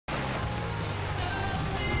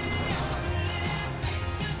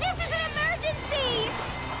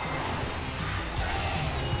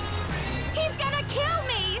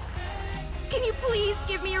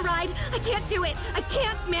I can't do it. I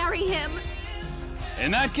can't marry him.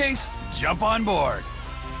 In that case, jump on board.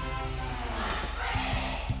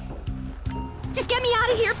 Just get me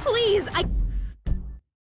out of here, please. I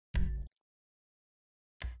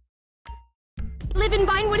live in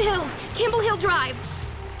Vinewood Hills, Campbell Hill Drive.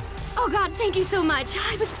 Oh God, thank you so much.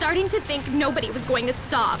 I was starting to think nobody was going to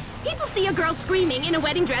stop. People see a girl screaming in a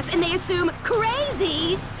wedding dress and they assume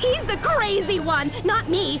crazy. He's the crazy one, not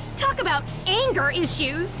me. Talk about anger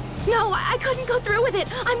issues. No, I couldn't go through with it.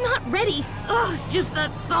 I'm not ready. Ugh, just the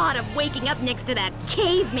thought of waking up next to that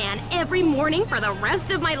caveman every morning for the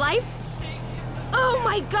rest of my life. Oh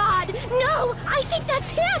my God, no, I think that's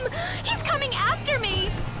him. He's coming after me.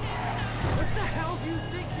 What the hell do you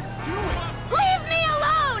think you're doing? Leave me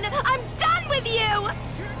alone! I'm done with you!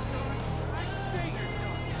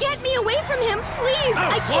 Get me away from him, please!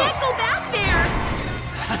 I can't go back there!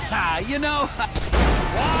 You know...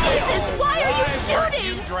 Jesus, why are you shooting?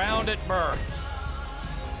 You drowned at birth.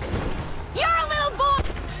 You're a little boy!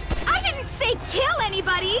 I didn't say kill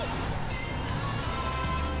anybody!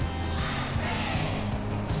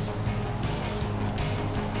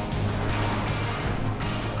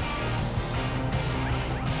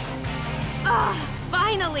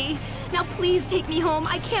 Finally! Now please take me home.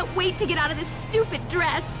 I can't wait to get out of this stupid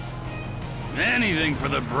dress. Anything for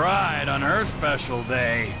the bride on her special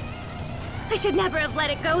day. I should never have let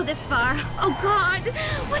it go this far. Oh God,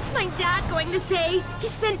 what's my dad going to say? He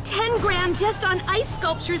spent 10 grand just on ice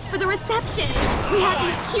sculptures for the reception. We had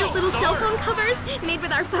these cute little cell phone covers made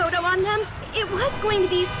with our photo on them. It was going to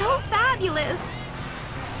be so fabulous.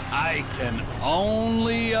 I can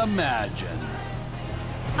only imagine.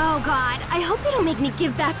 Oh God, I hope they don't make me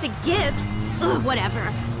give back the gifts. Ugh, whatever.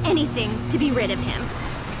 Anything to be rid of him.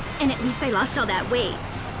 And at least I lost all that weight.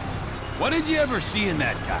 What did you ever see in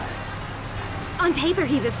that guy? On paper,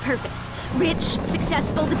 he was perfect. Rich,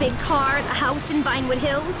 successful, the big car, the house in Vinewood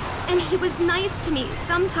Hills. And he was nice to me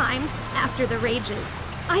sometimes after the rages.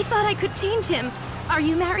 I thought I could change him. Are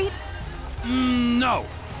you married? No.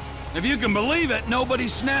 If you can believe it, nobody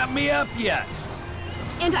snapped me up yet.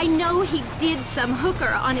 And I know he did some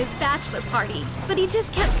hooker on his bachelor party, but he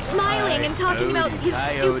just kept smiling and talking about his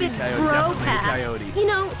stupid bro pass. You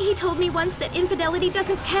know, he told me once that infidelity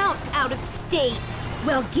doesn't count out of state.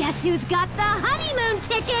 Well, guess who's got the honeymoon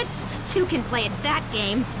tickets? Two can play at that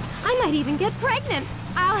game. I might even get pregnant.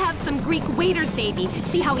 I'll have some Greek waiter's baby.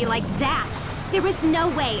 See how he likes that. There was no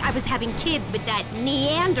way I was having kids with that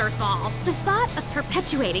Neanderthal. The thought of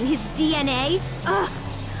perpetuating his DNA? Ugh.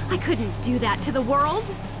 I couldn't do that to the world.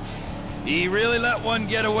 He really let one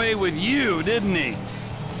get away with you, didn't he?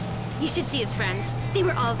 You should see his friends. They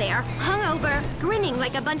were all there, hungover, grinning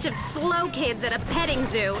like a bunch of slow kids at a petting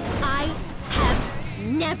zoo. I have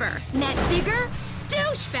never met bigger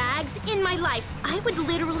douchebags in my life. I would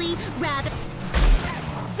literally rather...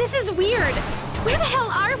 This is weird. Where the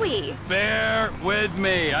hell are we? Bear with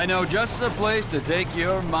me. I know just the place to take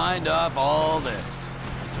your mind off all this.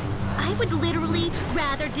 I would literally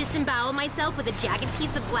rather disembowel myself with a jagged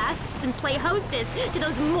piece of glass than play hostess to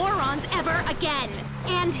those morons ever again.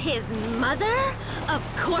 And his mother? Of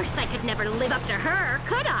course I could never live up to her,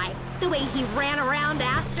 could I? The way he ran around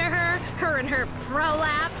after her and her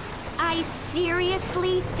prolapse. I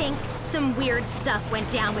seriously think some weird stuff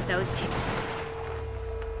went down with those two.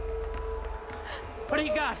 What do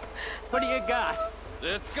you got? What do you got?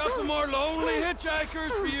 There's a couple more lonely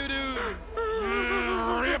hitchhikers for you to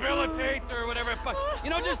rehabilitate or whatever. But, you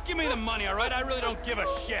know, just give me the money, all right? I really don't give a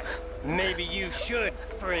shit. Maybe you should,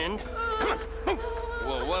 friend. Come on.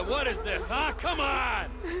 Whoa, what is this, huh? Come on!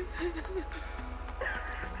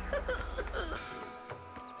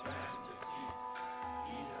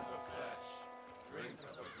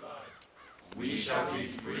 We shall be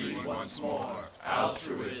free once more.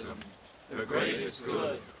 Altruism, the greatest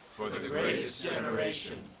good for the greatest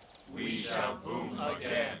generation. We shall boom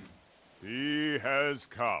again. He has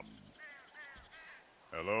come.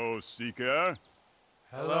 Hello, Seeker.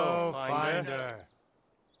 Hello, Finder.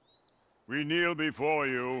 We kneel before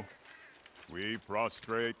you. We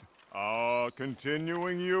prostrate our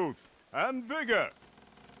continuing youth and vigor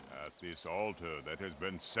at this altar that has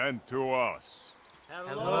been sent to us.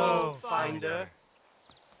 Hello, Finder.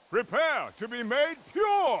 Prepare to be made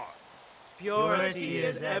pure! Purity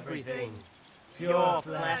is everything. Pure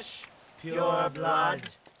flesh, pure blood,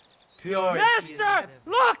 purity. Master,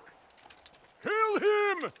 look! Kill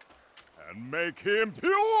him and make him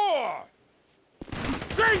pure!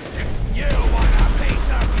 Drink! You want a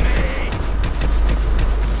piece of me?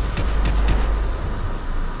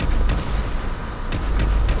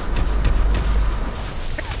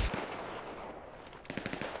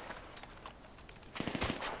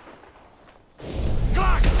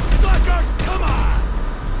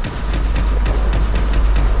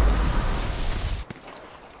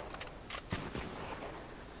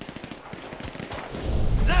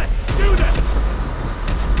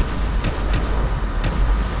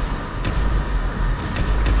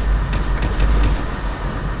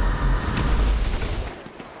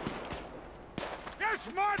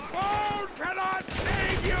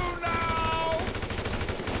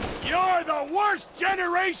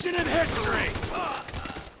 generation in history!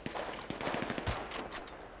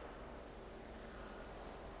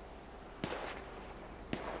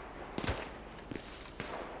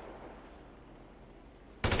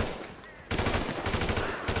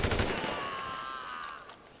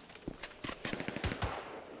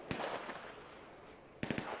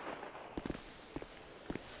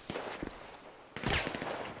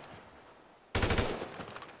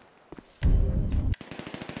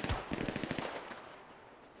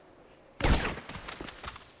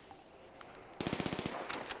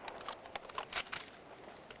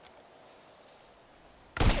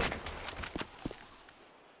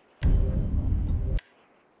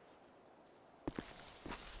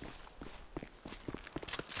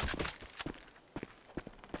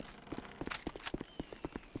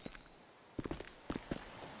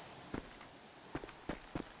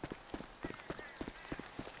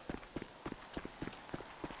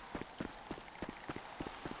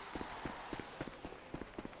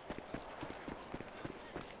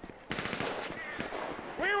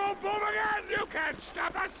 Boom again! You can't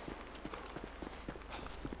stop us!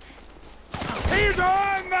 He's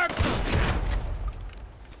on the